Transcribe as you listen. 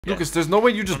Lucas, there's no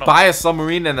way you just buy a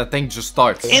submarine and the thing just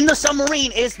starts. In the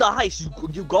submarine is the heist.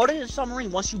 You go to the submarine.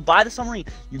 Once you buy the submarine,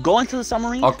 you go into the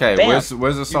submarine. Okay, bam, where's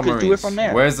the submarine? You can do it from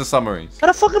there. Where's the submarine? How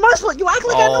the fuck am I supposed? You act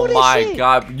like I know this shit. Oh my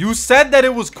god! You said that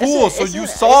it was cool, so you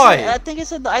saw it. I think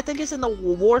it's in the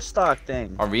war stock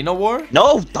thing. Arena war?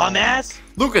 No, dumbass.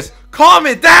 Lucas, calm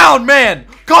it down, man.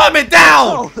 Calm it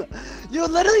down. No. You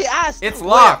literally asked. It's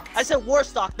locked. I said war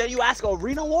stock. Then you ask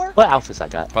arena war. What outfits I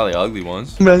got? Probably ugly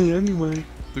ones. Anyway.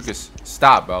 Lucas,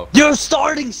 stop, bro. You're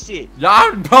starting shit.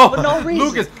 Yeah, bro. For no reason.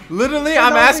 Lucas, literally,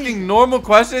 I'm asking normal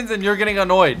questions and you're getting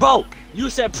annoyed. Bro, you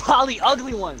said probably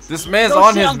ugly ones. This man's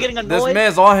this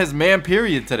man's on his man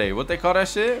period today. What they call that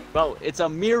shit? Bro, it's a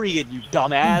myriad, you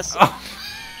dumbass.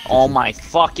 Oh my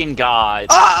fucking god.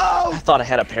 Oh! I thought I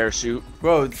had a parachute.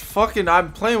 Bro, it's fucking,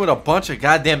 I'm playing with a bunch of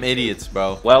goddamn idiots,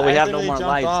 bro. Well, we have no more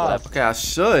lives left. Okay, I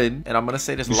should, and I'm gonna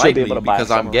say this lightly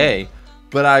because I'm gay,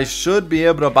 but I should be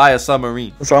able to buy a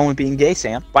submarine. What's wrong with being gay,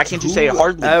 Sam? Why can't you say it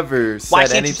hardly? Why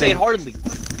can't you say it hardly?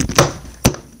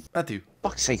 Matthew.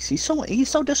 Fuck's sakes, he's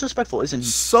so disrespectful, isn't he?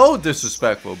 So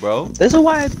disrespectful, bro. This is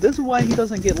why he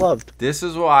doesn't get loved. This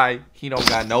is why he don't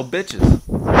got no bitches.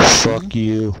 Fuck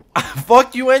you.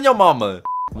 Fuck you and your mama.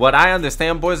 What I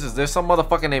understand, boys, is there's some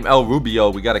motherfucker named El Rubio.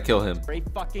 We gotta kill him. Great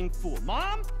fucking fool,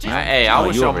 mom. Hey, I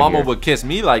wish your mama would kiss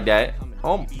me like that.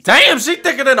 Oh, damn, she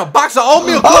thicker than a box of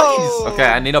oatmeal cookies. Okay,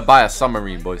 I need to buy a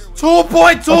submarine, boys.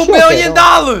 $2.2 million.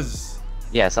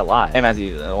 Yeah, it's a lie. Hey,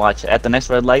 Matthew, watch. At the next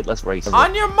red light, let's race.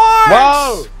 On your mark.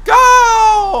 Whoa. Go.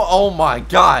 Oh my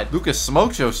god. Lucas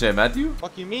smoked your shit, Matthew.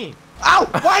 Fuck you mean? Ow!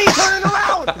 Why are you turning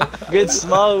around? Good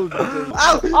smoke.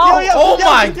 Ow! Oh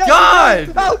my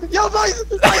god! Oh, yo, boys!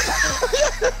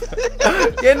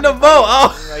 Get in the boat.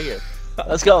 Oh. Right here.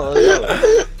 Let's go.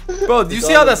 Let's go. Bro, do you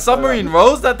see how that submarine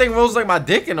rose? That thing rose like my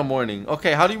dick in the morning.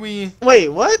 Okay, how do we? Wait,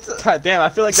 what? God damn! I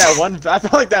feel like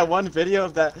that one video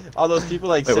of that all those people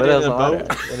like sitting in a boat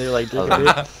and they're like drinking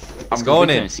beer. I'm going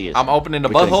in. I'm opening the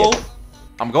butthole.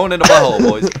 I'm going in the butthole,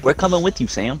 boys. We're coming with you,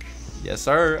 Sam. Yes,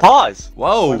 sir. Pause.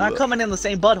 Whoa. We're not coming in the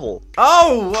same butthole.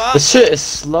 Oh. This shit is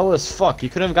slow as fuck. You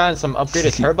could have gotten some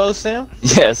upgraded turbos, Sam.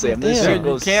 Yeah, Sam. This shit you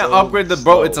goes can't so upgrade the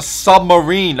slow. bro. It's a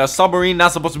submarine. A submarine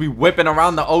not supposed to be whipping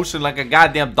around the ocean like a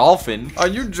goddamn dolphin. Are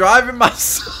you driving my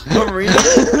submarine?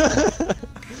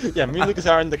 Yeah, me and Lucas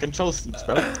are in the control seats,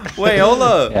 bro. Wait, hold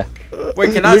up. Yeah.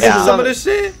 Wait, can I see some of this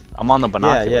shit? I'm on the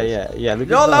binoculars. Yeah.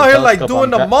 Y'all out here like doing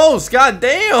the most. God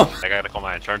damn. I gotta call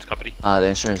my insurance company. The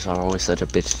insurance are always such a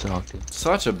bitch to talk to.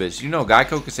 Such a bitch. You know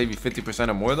Geico can save you 50%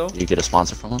 or more though? You get a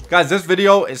sponsor from them? Guys, this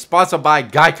video is sponsored by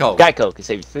Geico. Geico can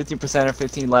save you 15% or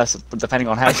 15 less, depending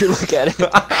on how you look at it.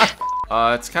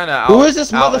 It's kind of out. Who is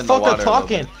this out in the motherfucker water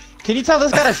talking? Can you tell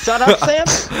this guy to shut up, Sam?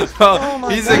 Oh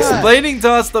he's explaining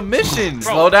to us the mission.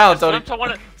 Bro, slow down, Tony.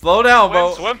 Slow down,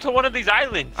 bro. Swim to one of these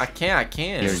islands. I can't.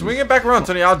 Swing it back around,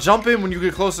 Tony. I'll jump in when you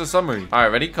get close to the submarine. All right,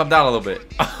 ready? Come down a little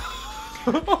bit.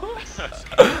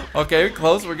 Okay, we're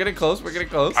close. We're getting close. We're getting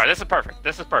close. All right, this is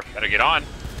perfect. Better get on.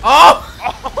 Oh!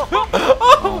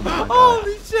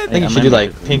 Holy shit! I think you should do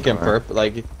like pink and purple,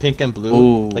 like pink and blue.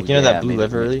 Ooh, like you know that blue maybe,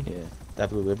 livery? yeah. That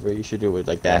blue livery, you should do it with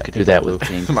like that. I could do that with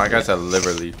pink. My guy said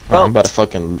liverly. Bro, I'm about to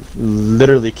fucking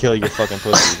literally kill your fucking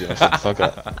pussy. Shut the fuck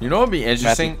up. You know what would be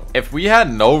interesting? If we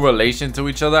had no relation to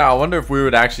each other, I wonder if we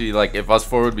would actually, like, if us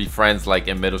four would be friends, like,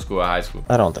 in middle school or high school.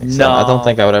 I don't think so. No. I don't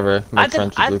think I would ever make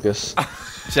friends with Lucas.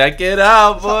 Check it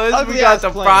out, boys. We got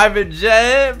the private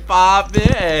jet popping.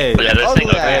 Hey. Yeah, this thing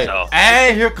Okay.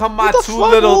 Hey, here come my two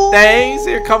little things.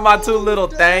 Here come my two little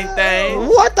things.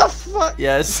 What the fuck?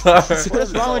 Yes, sir.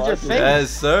 What's wrong with your face? Yes,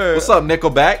 sir. What's up,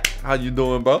 Nickelback? How you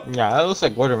doing, bro? Yeah, that looks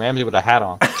like Gordon Ramsay with a hat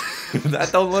on.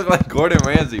 That don't look like Gordon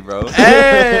Ramsay, bro.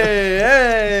 Hey.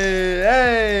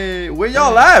 Where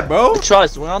y'all at, bro?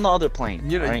 Trust, we're on the other plane.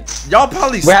 You know, right? y'all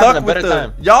probably We're having stuck a with better the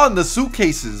time. y'all in the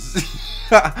suitcases.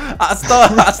 I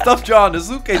stuffed y'all in the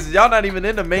suitcases. Y'all not even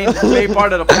in the main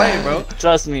part of the plane, bro.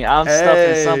 Trust me, I'm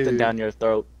stuffing something down your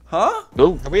throat. Huh?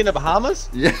 Ooh. Are we in the Bahamas?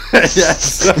 Yeah, yes,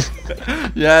 sir.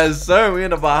 Yes, sir. We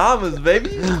in the Bahamas,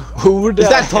 baby. Who Is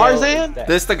that Tarzan?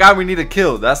 This the guy we need to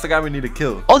kill. That's the guy we need to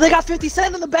kill. Oh, they got 50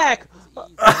 Cent in the back.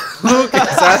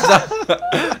 Lucas,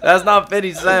 that's not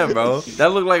 50 Cent, bro.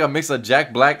 That looked like a mix of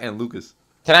Jack Black and Lucas.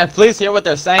 Can I please hear what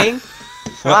they're saying?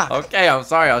 Fuck. Okay, I'm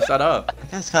sorry. I'll shut up.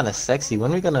 That's kind of sexy.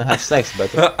 When are we gonna have sex,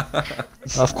 brother?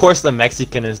 Of course the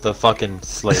Mexican is the fucking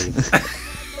slave.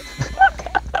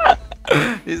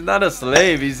 He's not a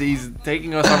slave. He's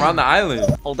taking us around the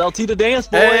island. Hold LT to dance,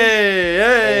 boy.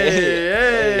 Hey.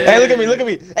 Hey, look at me, look at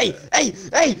me. Hey, hey,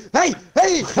 hey, hey,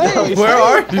 hey, hey. Where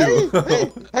are you?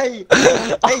 Hey,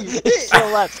 hey, So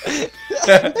left.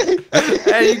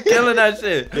 Hey, you killing that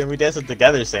shit. Yeah, we dancing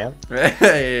together, Sam.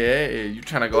 Hey, you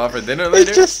trying to go out for dinner later?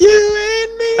 It's just you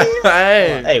and me.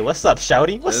 Hey. Hey, what's up,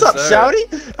 Shouty? What's Yes, up, sir.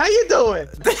 Shouty? How you doing?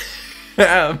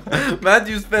 Damn,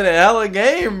 Matthew spent a hella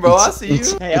game, bro. I see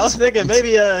you. Hey, I was thinking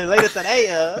maybe later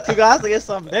tonight, you guys to get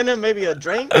some dinner, maybe a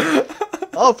drink.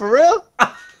 Oh, for real?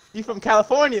 You from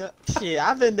California? Shit,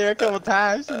 I've been there a couple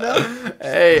times, you know.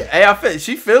 Hey,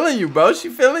 she feeling you, bro. She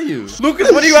feeling you. Lucas,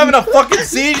 what are you having a fucking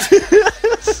siege?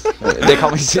 They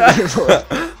call me Senior Boy.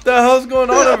 The hell's going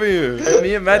on over here?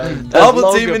 Me and Matthew double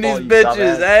Logan teaming these Paul, you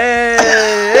bitches. dumbass.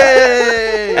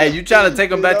 Hey, you trying to take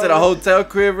them back to the hotel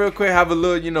crib real quick? Have a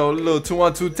little, you know, little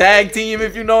 2-on-2 tag team,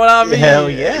 if you know what I mean. Hell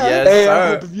yeah. Yes, Hey,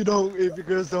 I sir. hope if your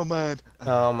girls don't mind.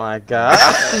 Oh my god.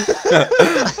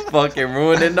 Fucking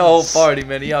ruining the whole party,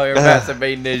 man. He out here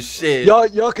masturbating this shit.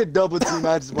 Y'all could double team.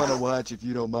 I just want to watch if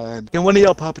you don't mind. Can one of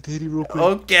y'all pop a titty real quick?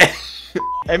 Okay.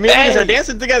 Hey, me and you are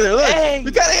dancing together. Look, Hey.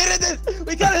 we gotta hit this.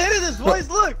 We gotta hit this, boys.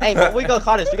 Look. Hey, we gonna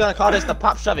call this. We gonna call this the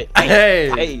pop shove it. Hey.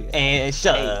 Hey. And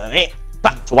shove it.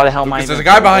 Pop. So why the hell am I Lucas, there's even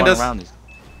a guy behind going us. around these?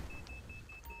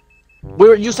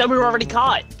 You said we were already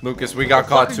caught. Lucas, we got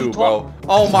caught fuck are you too, bro.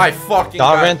 Oh my fucking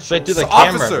Dog god. ran straight through the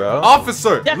camera, Officer, bro. officer,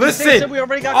 Yeah, 'cause they listen. said we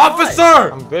already got caught.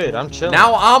 Officer. I'm good. I'm chilling.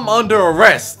 Now I'm under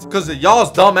arrest because of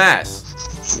y'all's dumb ass.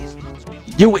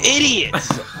 You idiots.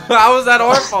 How was that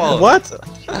our fault? What?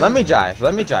 Let me drive.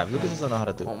 Let me drive. Lucas doesn't know how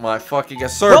to do Oh it. my fucking god.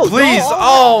 Sir, Bro, please. go on.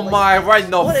 Oh my, right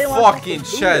in the What am I fucking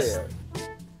supposed to do chest. there?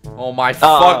 Oh my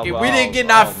fucking. We didn't get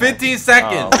not oh, 15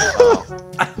 seconds. Oh,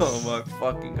 Oh my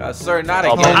fucking god. Sir, not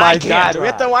Oh, again. oh my I can't god. We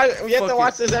have to watch. We have to Fucking-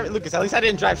 watch this. Lucas, at least I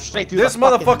didn't drive straight through This the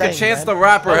fucking motherfucker thing, Chance man. the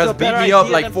Rapper That was has a beat better me up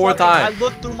idea like than 4 fucking- times. I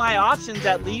looked through my options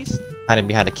at least. Hiding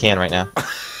behind a can right now.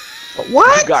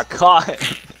 What? You got caught.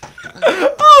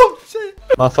 Oh shit.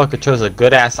 Motherfucker chose a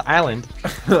good ass island.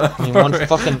 In one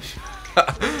fucking.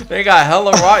 They got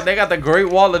hella rock. They got the Great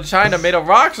Wall of China made of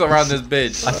rocks around this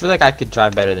bitch. I feel like I could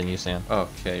drive better than you, Sam.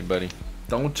 Okay, buddy.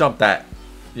 Don't jump that.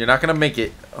 You're not gonna make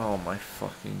it. Oh my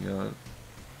fucking god.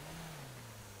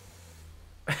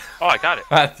 Oh, I got it.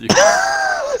 Matthew.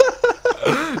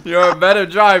 You're a better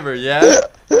driver, yeah?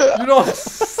 You don't.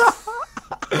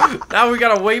 Now we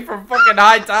gotta wait for fucking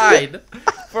high tide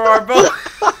for our boat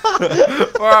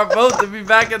for our boat to be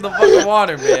back in the fucking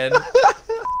water, man.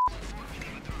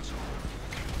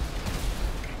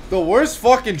 The worst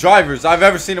fucking drivers I've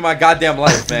ever seen in my goddamn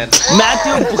life, man.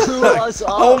 Matthew blew us up.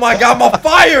 Oh my god, I'm on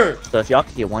fire! So if y'all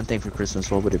could get one thing for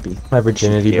Christmas, what would it be? My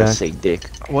virginity Dare back. say dick.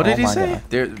 What did Oh he my say? God.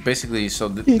 There, basically, so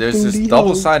there's this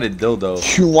double-sided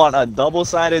dildo. You want a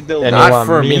double-sided dildo? And Not want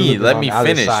for me and me. Lucas Let on me the other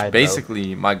finish. side, bro.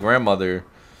 Basically, my grandmother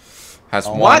has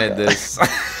What? wanted this.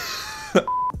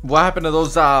 What happened to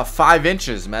those 5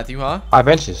 inches, Matthew? Huh? 5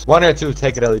 inches. 1 or 2.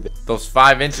 Take it or leave it. Those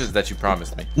 5 inches that you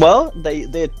promised me. Well,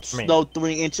 they snow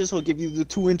 3 inches. We'll give you the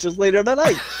 2 inches later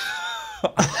tonight.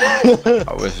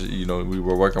 I wish we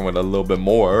were working with a little bit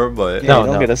more, but Yeah, No, you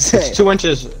don't no. get a say. It's 2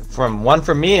 inches from one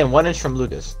from me and 1 inch from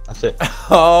Lucas. That's it.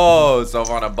 oh, so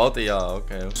on both of y'all.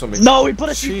 Okay. So No, we put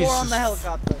a C4 Jesus. on the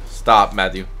helicopter. Stop,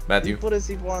 Matthew. We Matthew. put a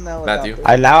C4 on the helicopter.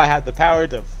 Matthew. Now I have the power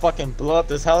to fucking blow up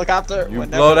this helicopter. You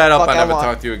whenever blow that the up, fuck I never want.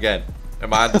 talk to you again.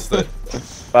 Am I understood?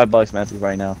 $5, Matthew,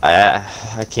 right now.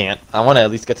 I can't. I want to at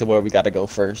least get to where we got to go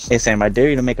first. Hey, Sam, I dare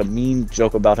you to make a mean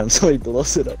joke about him so he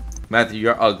blows it up. Matthew,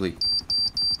 you're ugly.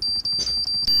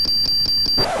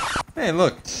 Hey,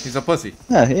 look, he's a pussy.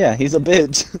 Yeah, he's a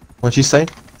bitch. What'd you say?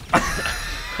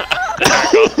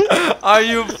 Are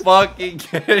you fucking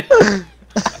kidding?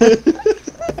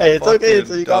 Hey, it's okay Fucking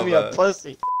until you call me a dumbass.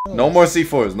 pussy. No more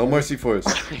C4s. No more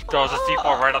C4s. He throws a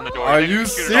C4 right on the door. Are He you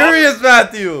shoot it off. serious,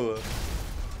 Matthew?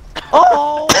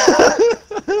 Oh!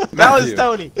 That was Matthew.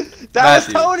 Tony. That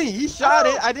Matthew. was Tony. He shot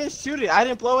it. I didn't shoot it. I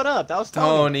didn't blow it up. That was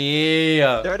Tony.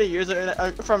 Tony. 30 years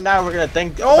from now, we're gonna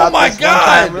think. Oh about my this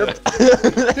God! one time.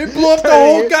 He blew up the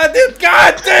whole goddamn.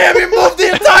 God damn! He moved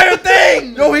the entire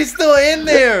thing. Yo, he's still in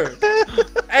there.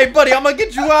 Hey, buddy, I'm gonna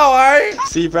get you out, all right?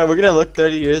 See, bro, we're gonna look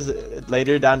 30 years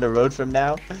later down the road from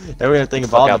now, and we're gonna think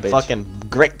of all out, the bitch. fucking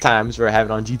great times we were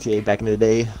having on GTA back in the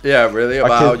day. Yeah, really? Our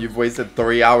About how kid- you've wasted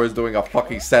 3 hours doing a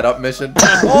fucking setup mission?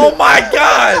 Oh my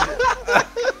God!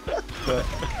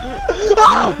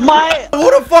 My...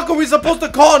 Who the fuck are we supposed to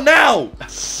call now?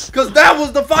 Cause that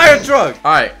was the fire truck.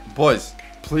 All right, boys,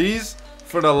 please,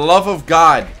 for the love of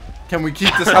God, can we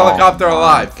keep this helicopter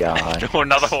alive? God. Do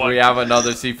another one. We have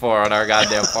another C4 on our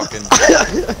goddamn fucking.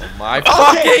 Oh my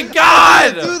fucking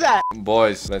God! Do that.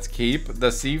 Boys, let's keep the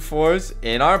C4s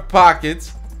in our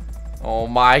pockets Oh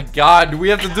my god, we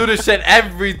have to do this shit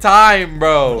every time,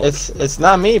 bro. It's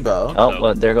not me, bro. Oh,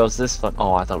 well, there goes this fuck.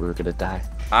 Oh, I thought we were gonna die.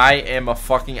 I am a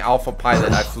fucking alpha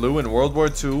pilot. I flew in World War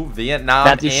II, Vietnam,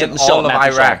 Matthew, and show all of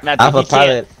Matthew, Iraq. Matthew, Alpha he can't-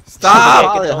 pilot.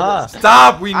 Stop! Pilot, huh?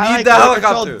 Stop! We I need like the to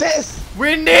control helicopter. this.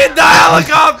 We need the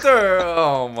helicopter!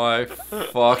 Oh my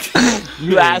fuck.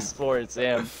 You asked for it,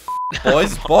 Sam.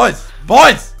 Boys, boys,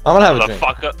 boys! I'm gonna have a The drink.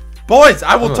 fuck up. Boys,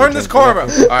 I will turn this car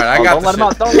around. Alright, I got Don't let this him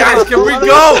out. shit. Don't let him Guys, out. can Don't we let him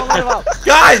go? out. Don't let him out.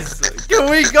 Guys, can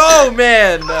we go,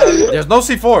 man? There's no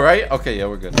C4, right? Okay, yeah,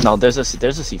 we're good. No, there's a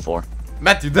C4.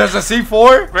 Matthew, there's a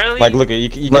C4? Really? Like, look, you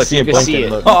can Look, see you it can blinking. see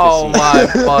it. Look. Oh my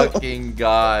fucking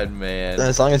god, man.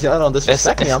 As long as y'all don't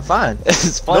disrespect me, I'm fine.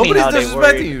 It's funny Nobody's how they disrespecting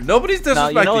worry. you. Nobody's No,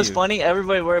 disrespecting you know what's you. funny?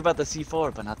 Everybody worry about the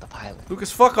C4, but not the pilot.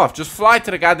 Lucas, fuck off. Just fly to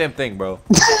the goddamn thing, bro.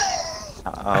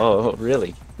 Oh,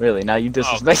 really? Really? Now you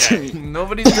disrespecting me?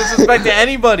 Nobody's disrespecting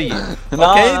anybody. Okay,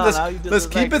 No, let's now you let's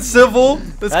keep it disrespecting civil.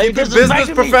 Let's Now you keep it disrespecting business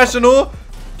me. professional.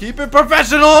 Keep it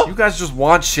professional. You guys just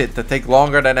want shit to take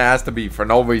longer than it has to be for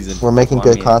no reason. We're making Well, I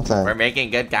good mean, content. We're making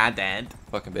good content.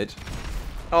 Fucking bitch.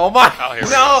 Oh my. Oh, here we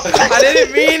No, I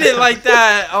didn't mean it like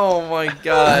that. Oh my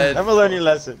god. Never learn your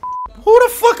lesson. Who the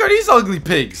fuck are these ugly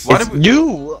pigs? It's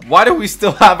you. Why do we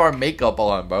still have our makeup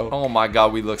on, bro? Oh my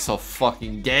god, we look so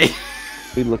fucking gay.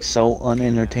 We look so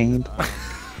unentertained.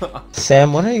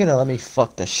 Sam, when are you gonna let me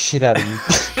fuck the shit out of you?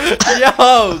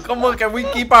 Yo, come on, can we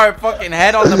keep our fucking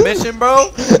head on the mission,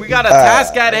 bro? We got a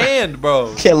task at hand,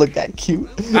 bro. Can't look that cute.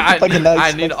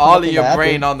 I need all of your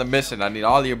brain on the mission. I need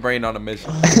all of your brain on the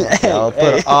mission. I'll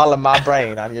put all of my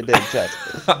brain on your dick chest.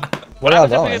 Where y'all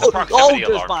going? It's proximity there's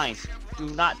alarm. mines. Do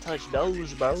not touch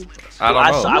those, bro. I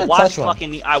don't know. I I'm watched gonna touch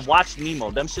fucking. I watched Nemo.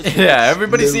 Them shit. Yeah,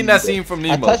 everybody's seen that scene from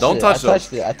Nemo. Don't touch I those.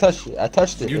 touched it. I touched it. I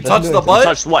touched it. You It doesn't touched do the anything. butt?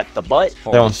 Touched what? The butt? They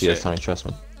won't Holy see us, shit. Tony. Trust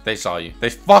me. They saw you. They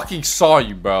fucking saw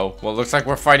you, bro. Well, looks like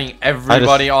we're fighting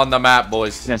everybody on the map,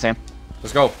 boys. You know what I'm saying?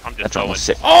 Let's go. I'm just That's going. almost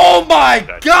sick. Oh my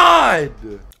god!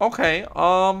 Okay,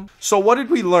 so what did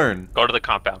we learn? Go to the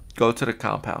compound. Go to the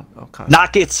compound. Okay.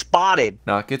 Not get spotted.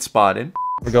 Not get spotted.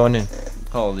 We're going in.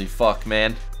 Holy fuck,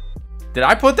 man. Did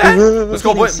I put that? Let's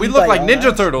go. We look like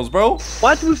Ninja Turtles, bro.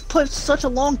 Why did we put such a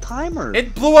long timer?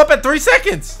 It blew up at 3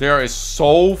 seconds. There is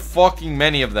so fucking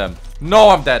many of them. No,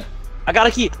 I'm dead. I got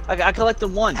a key. I collected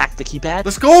one. Hack the keypad.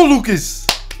 Let's go, Lucas.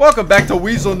 Welcome back to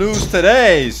Weasel News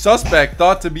today. Suspect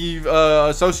thought to be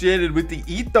associated with the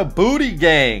Eat the Booty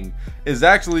gang is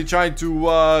actually trying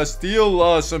to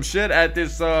steal some shit at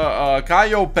this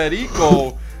CAYO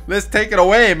Perico. Let's take it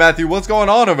away, Matthew. What's going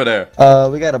on over there?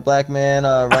 We got a black man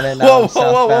running Whoa, down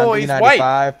southbound he's B95.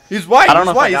 white. He's white. I don't He's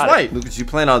know if I white. He's got white. Lucas, you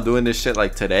plan on doing this shit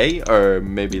like today, or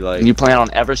maybe like? You plan on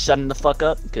ever shutting the fuck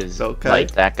up? Because Okay.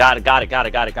 like that. Got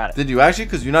it. Did you actually?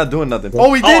 Because you're not doing nothing.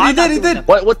 Oh, he did. I'm He not did. He doing did.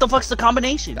 that. What the fuck's the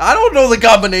combination? I don't know the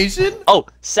combination. Oh,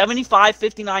 75,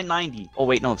 59, 90. Oh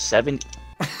wait, no, 70.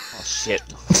 Oh shit.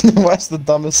 What's the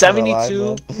dumbest? one alive,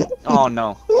 72. man? Oh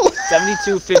no.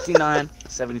 72, 59,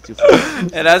 72, 59.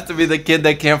 It has to be the kid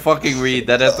that can't fucking read.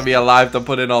 That has to be alive to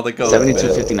put in all the codes.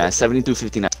 72, 59, 72,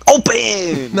 59.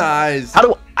 Open! Nice. How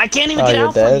do I can't even Oh, get you're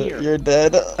out from dead. here. You're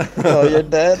dead. Oh, you're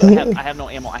dead. I have no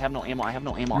ammo. I have no ammo. You have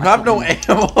no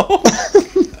ammo.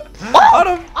 How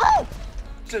the...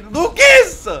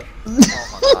 Lucas! Oh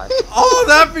my god. All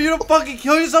that for you to fucking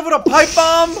kill yourself with a pipe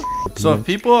bomb? So if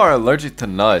people are allergic to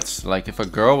nuts, like if a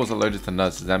girl was allergic to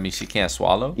nuts, does that mean she can't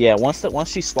swallow? Yeah, once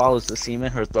she swallows the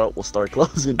semen, her throat will start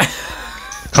closing.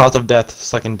 Cause of death,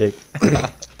 sucking dick. You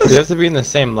have to be in the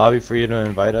same lobby for you to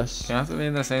invite us. You have to be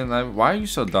in the same level. Why are you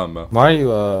so dumb, bro? Why are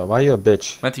you a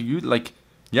bitch? Matthew, you like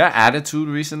your attitude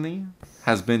recently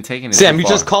has been taken. Sam, you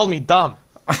just called me dumb.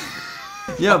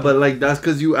 Yeah, but like that's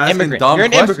because you asking Immigrant. dumb You're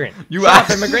an questions. immigrant. You Shut up,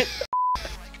 ask immigrant.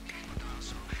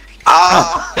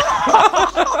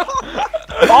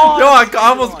 Yo, I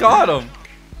almost got him.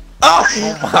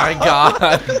 Oh my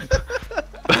god.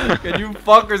 Can you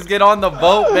fuckers get on the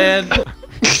boat, man?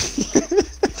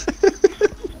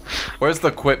 Where's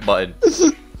the quit button?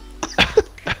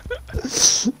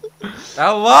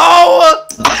 Hello?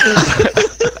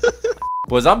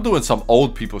 Boys, I'm doing some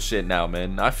old people shit now,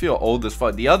 man. I feel old as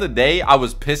fuck. The other day, I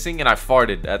was pissing and I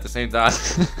farted at the same time.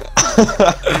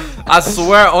 I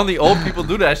swear, only old people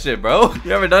do that shit, bro.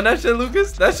 You ever done that shit,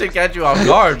 Lucas? That shit catch you off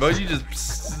guard, bro. You just...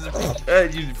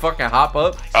 you fucking hop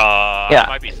up. Yeah. I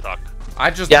might be stuck. I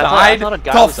just Yeah, I died thought a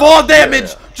guy to was full up there.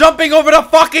 damage jumping over the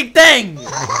fucking thing.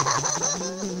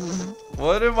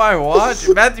 What am I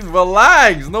watching? Matthew,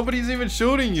 relax. Nobody's even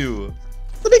shooting you.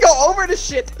 Let me go over this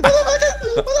shit.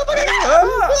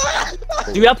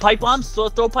 Do you have pipe bombs? Throw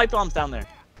pipe bombs down there.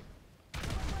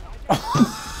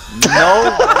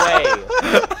 No way.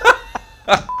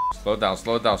 Slow down,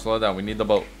 slow down, slow down. We need the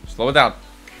boat. Slow it down.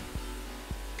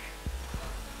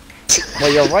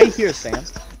 Well, you're right here, Sam.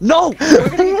 No! We're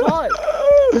gonna get caught!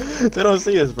 They don't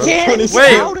see us, bro. Can't 26.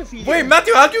 out of here. Wait,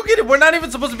 Matthew, how'd you get it? We're not even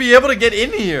supposed to be able to get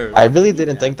in here. I really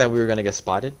didn't think that we were gonna get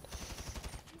spotted.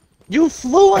 You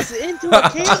flew us into a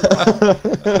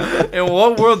cave! In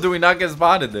what world do we not get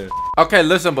spotted there? Okay,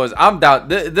 listen, boys. I'm down.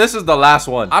 This is the last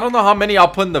one. I don't know how many I'll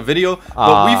put in the video,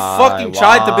 but we fucking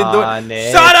tried to be doing.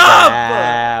 Shut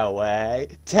up! Way.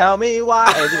 Tell me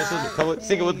why. Hey,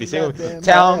 sing it with me. Sing it with me.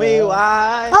 Tell me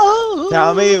why.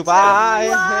 Tell me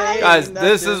why. Guys,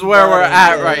 this is where we're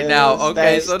at right now.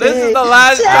 Okay, so this is the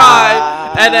last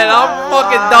try, and then I'm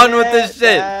fucking done with this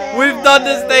shit. We've done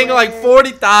this thing like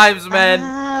 40 times, man.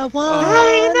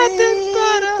 Ain't nothing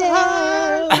but a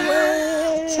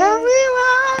highway. Tell me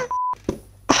why.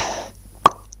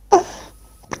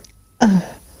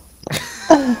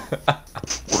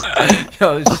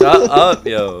 Yo, shut up,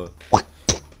 yo.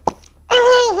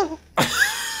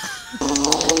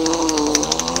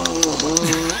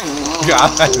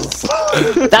 Guys.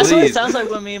 That's what it Please. sounds like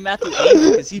when me and Matthew ate,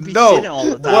 because he'd be shitting all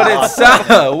the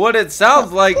time. What it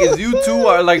sounds like is you two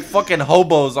are like fucking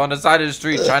hobos on the side of the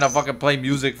street trying to fucking play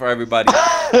music for everybody.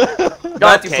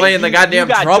 Matthew playing the goddamn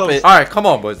trumpet. Alright, come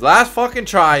on, boys. Last fucking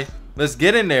try. Let's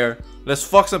get in there. Let's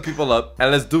fuck some people up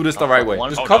and let's do this the right way.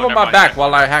 Just cover my back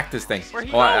while I hack this thing. Where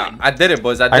he Oh, I did it,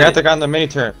 boys. I got did the guy on the mini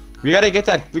turn. We gotta get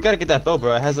that bow,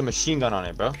 bro. It has a machine gun on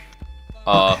it, bro. it.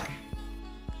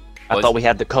 I thought we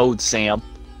had the code, Sam.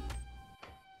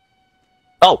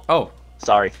 Oh, Oh,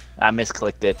 sorry. I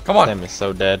misclicked it. come on. Sam is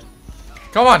so dead.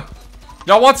 Come on.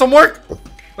 Y'all want some work?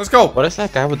 Let's go. What is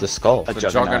that guy with the skull? A The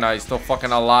juggernaut. Juggernaut is still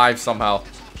fucking alive somehow.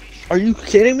 Are you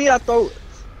kidding me? I thought.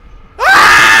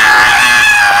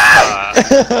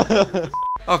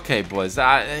 Okay, boys.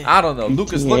 I don't know.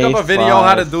 Lucas, look up a video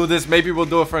how to do this. Maybe we'll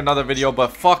do it for another video.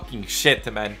 But fucking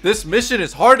shit, man. This mission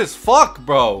is hard as fuck,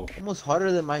 bro. Almost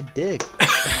harder than my dick.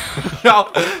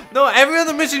 No, every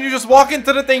other mission, you just walk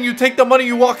into the thing, you take the money,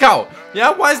 you walk out.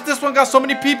 Yeah, why is this one got so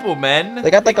many people, man? They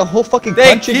got like a whole fucking They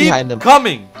country keep behind them.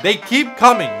 coming. They keep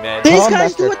coming, man. These Come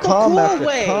guys after do it the come cool after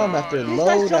way. come after These load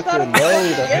guys jump after out of load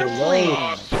the after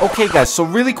load. airplane. Okay, guys, so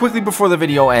really quickly before the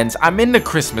video ends, I'm in the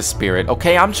Christmas spirit,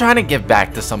 okay? I'm trying to give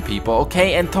back to some people,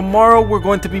 okay? And tomorrow we're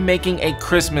going to be making a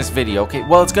Christmas video, okay?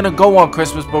 Well, it's gonna go on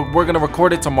Christmas, but we're gonna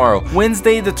record it tomorrow.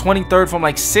 Wednesday the 23rd from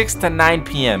like 6 to 9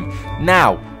 p.m.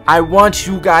 Now, I want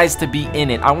you guys to be in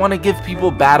it. I want to give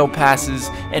people battle passes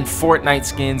and Fortnite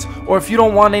skins. Or if you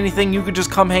don't want anything, you could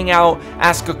just come hang out,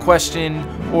 ask a question,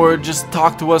 or just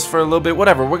talk to us for a little bit.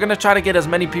 Whatever. We're going to try to get as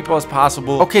many people as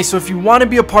possible. Okay, so if you want to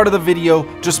be a part of the video,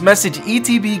 just message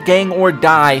ETB Gang or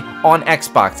Die on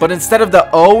Xbox. But instead of the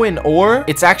O in or,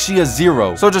 it's actually a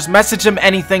 0. So just message them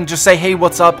anything. Just say, hey,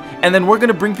 what's up? And then we're going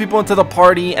to bring people into the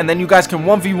party. And then you guys can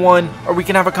 1v1 or we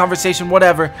can have a conversation,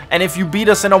 whatever. And if you beat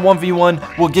us in a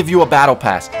 1v1, we'll give you a battle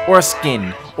pass or a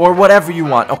skin or whatever you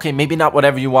want. Okay, maybe not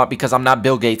whatever you want because I'm not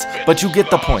Bill Gates, but you get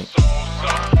the point.